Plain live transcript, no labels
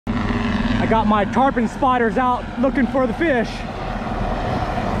Got my tarpon spotters out looking for the fish.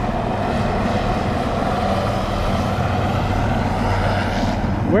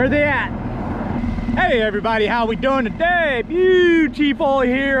 Where are they at? Hey everybody, how we doing today? Beautiful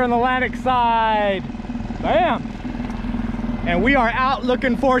here on the Atlantic side. Bam! And we are out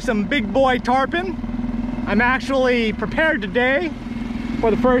looking for some big boy tarpon. I'm actually prepared today. For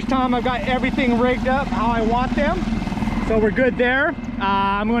the first time, I've got everything rigged up how I want them. So we're good there.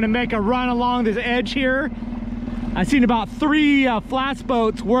 I'm gonna make a run along this edge here. I've seen about 3 flats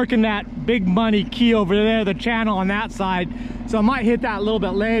boats working that big money key over there, the channel on that side. So I might hit that a little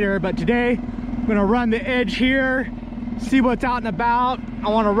bit later, but today I'm gonna run the edge here, see what's out and about. I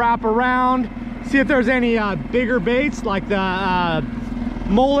wanna wrap around, see if there's any bigger baits like the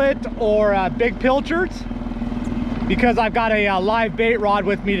mullet or big pilchards, because I've got a live bait rod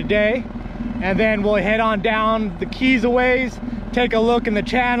with me today. And then we'll head on down the keys a ways, take a look in the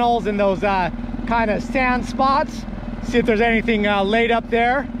channels and those kind of sand spots, see if there's anything laid up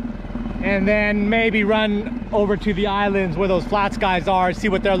there, and then maybe run over to the islands where those flats guys are, see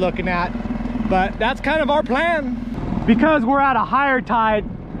what they're looking at. But that's kind of our plan. Because we're at a higher tide,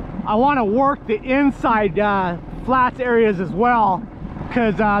 I want to work the inside flats areas as well,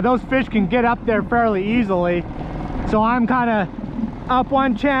 because those fish can get up there fairly easily. So I'm kind of up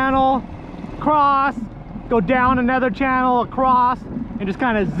one channel, cross, go down another channel, across, and just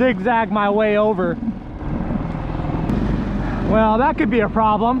kind of zigzag my way over. Well, that could be a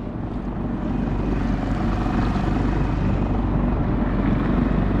problem.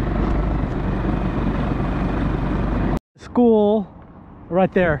 School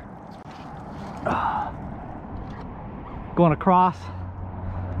right there. Going across.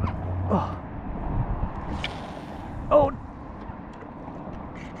 Oh.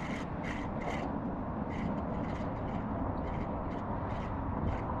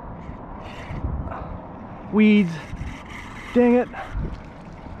 Weeds. Dang it.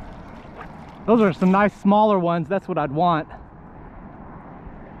 Those are some nice smaller ones. That's what I'd want.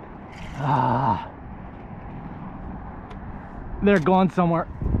 They're going somewhere.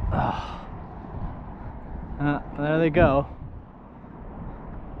 There they go.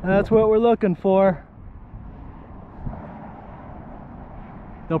 That's what we're looking for.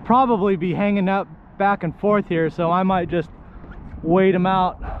 They'll probably be hanging up back and forth here, so I might just wait them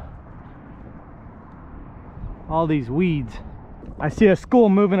out. All these weeds. I see a school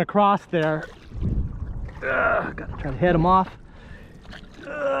moving across there. Gotta try to head them off.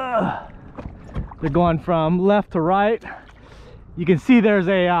 They're going from left to right. You can see there's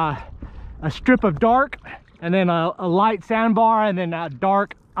a strip of dark, and then a light sandbar, and then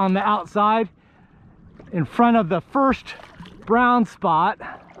dark on the outside in front of the first brown spot.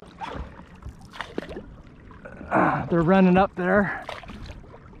 They're running up there.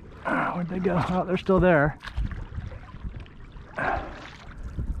 Where'd they go? Oh, they're still there.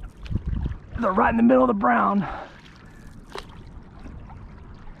 They're right in the middle of the brown.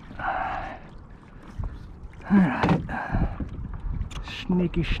 All right.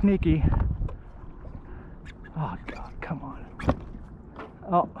 Sneaky, sneaky. Oh God, come on.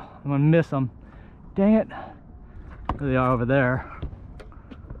 Oh, I'm gonna miss them. Dang it. There they are over there.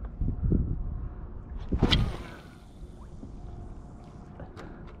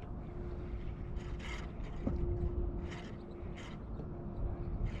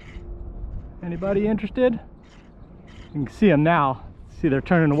 Anybody interested? You can see them now. See, they're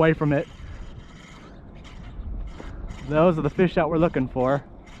turning away from it. Those are the fish that we're looking for.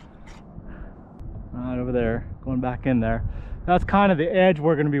 Right over there, going back in there. That's kind of the edge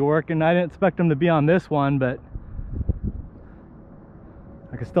we're going to be working. I didn't expect them to be on this one, but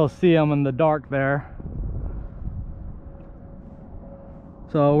I can still see them in the dark there.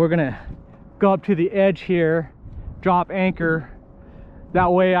 So we're going to go up to the edge here, drop anchor. That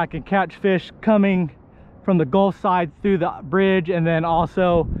way I can catch fish coming from the Gulf side through the bridge, and then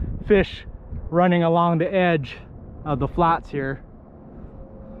also fish running along the edge of the flats here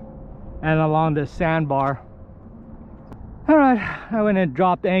and along this sandbar. All right, I went and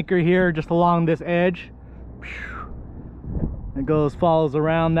dropped anchor here just along this edge. It goes, follows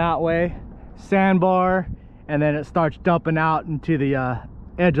around that way, sandbar, and then it starts dumping out into the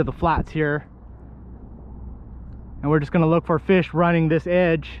edge of the flats here. And we're just gonna look for fish running this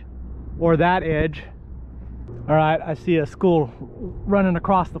edge or that edge. All right, I see a school running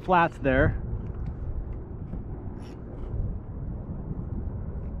across the flats there.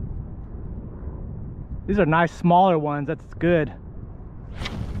 These are nice smaller ones, that's good.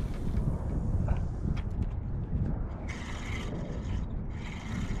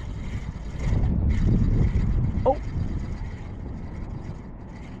 Oh.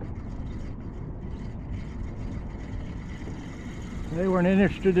 They weren't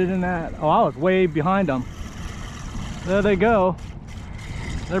interested in that. Oh, I was way behind them. There they go.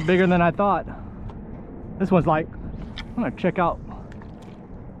 They're bigger than I thought. This one's like, I'm gonna check out.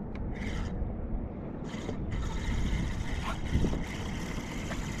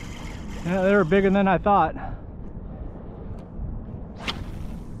 Yeah, they were bigger than I thought.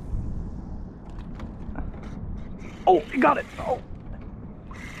 Oh, he got it. Oh.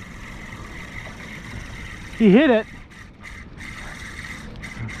 He hit it.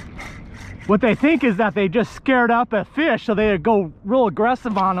 What they think is that they just scared up a fish, so they go real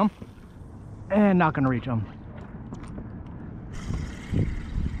aggressive on them and not gonna reach them.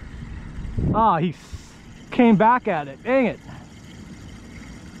 Ah, he came back at it. Dang it.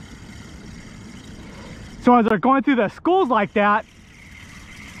 So as they're going through the schools like that,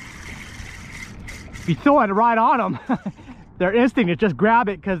 if you throw it right on them, their instinct is just grab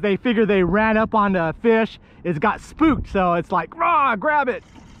it because they figure they ran up on the fish, it's got spooked, so it's like, rah, grab it.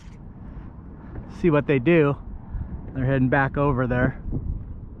 See what they do. They're heading back over there.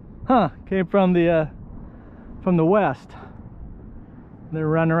 Huh, came from the west. They're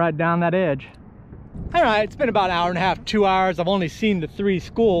running right down that edge. All right, it's been about an hour and a half, 2 hours. I've only seen the 3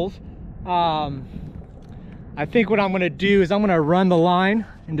 schools. I think what I'm gonna do is I'm gonna run the line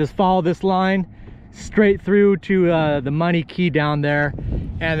and just follow this line straight through to the Money Key down there,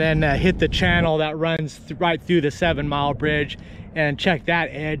 and then hit the channel that runs right through the 7 Mile Bridge and check that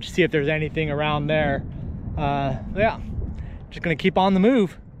edge, see if there's anything around there. Yeah, just gonna keep on the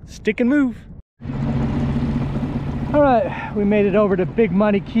move, stick and move. All right, we made it over to Big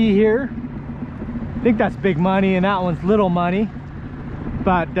Money Key here. I think that's Big Money and that one's Little Money,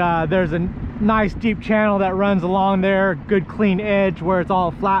 but there's a nice deep channel that runs along there, good clean edge where it's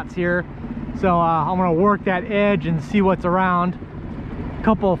all flats here. So I'm gonna work that edge and see what's around. A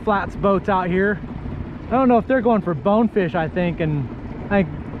couple of flats boats out here. I don't know if they're going for bonefish, I think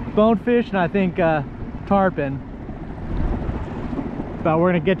bonefish and I think tarpon. But we're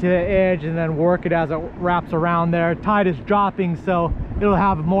gonna get to the edge and then work it as it wraps around there. Tide is dropping, so it'll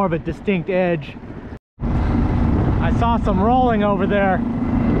have more of a distinct edge. I saw some rolling over there.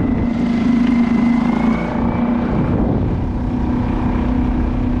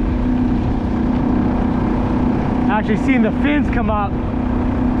 Actually seen the fins come up.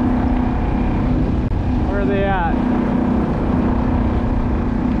 Where are they at?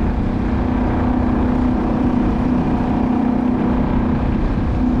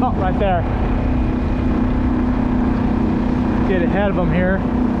 Oh, right there. Get ahead of them here.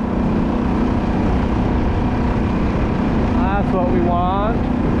 That's what we want.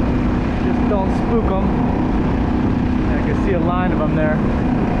 Just don't spook them. I can see a line of them there.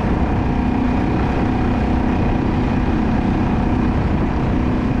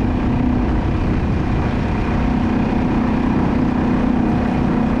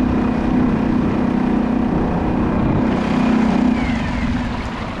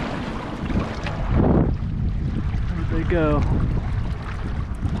 Go.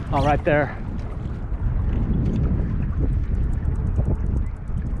 Oh, right there.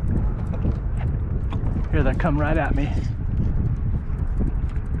 Here they come right at me.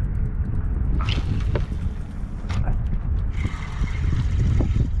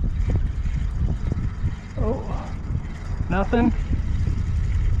 Oh, nothing.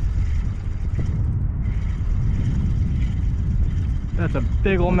 That's a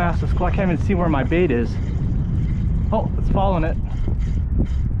big old massive squall. I can't even see where my bait is. Oh, it's following it.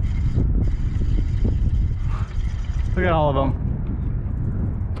 Look at all of them.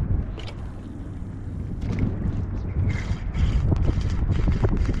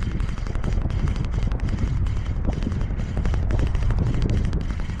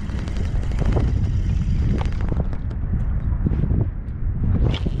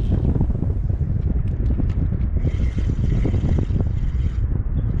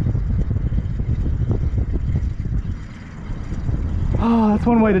 Oh, that's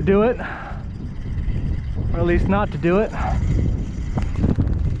one way to do it, or at least not to do it.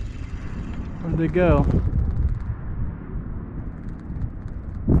 Where'd they go?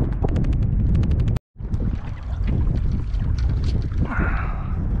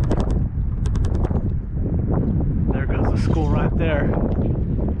 There goes the school right there.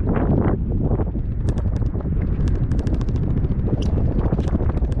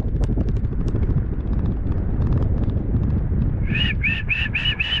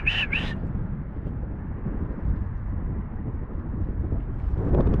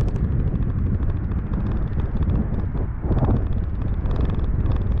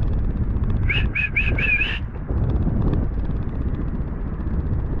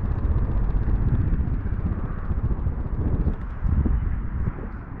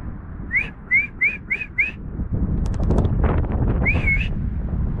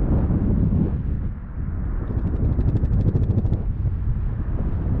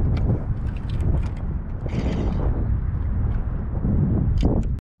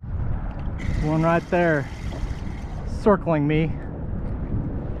 one right there circling me.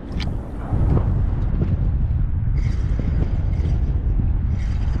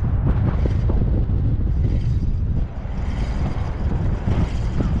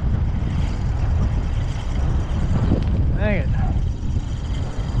 Dang it.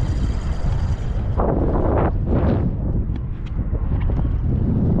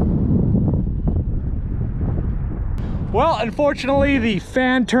 Well, unfortunately the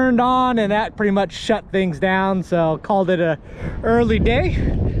fan turned on and that pretty much shut things down, so called it a early day.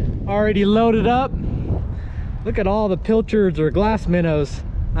 Already loaded up. Look at all the pilchards or glass minnows.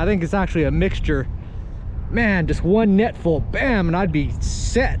 I think it's actually a mixture. Man, just one net full, bam, and I'd be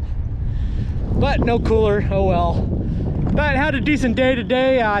set. But no cooler, oh well. But had a decent day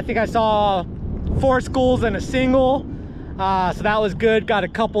today. I think I saw 4 schools and a single, so that was good. Got a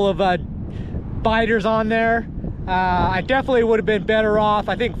couple of biters on there. I definitely would have been better off.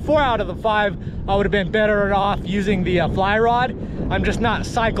 I think 4 out of the 5 I would have been better off using the fly rod. I'm just not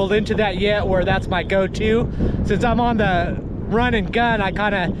cycled into that yet where that's my go-to. Since I'm on the run and gun, I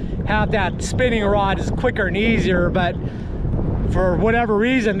kind of have that spinning rod is quicker and easier, but for whatever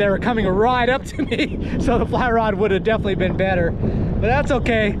reason they were coming right up to me, so the fly rod would have definitely been better. But that's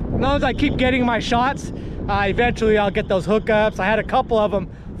okay, as long as I keep getting my shots, eventually I'll get those hookups. I had a couple of them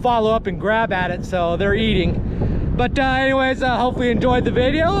follow up and grab at it, so they're eating. But anyways, hopefully you enjoyed the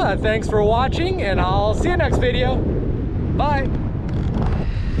video. Thanks for watching, and I'll see you next video. Bye.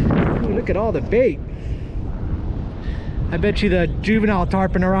 Ooh, look at all the bait. I bet you the juvenile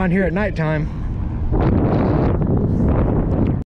tarpon are on here at nighttime.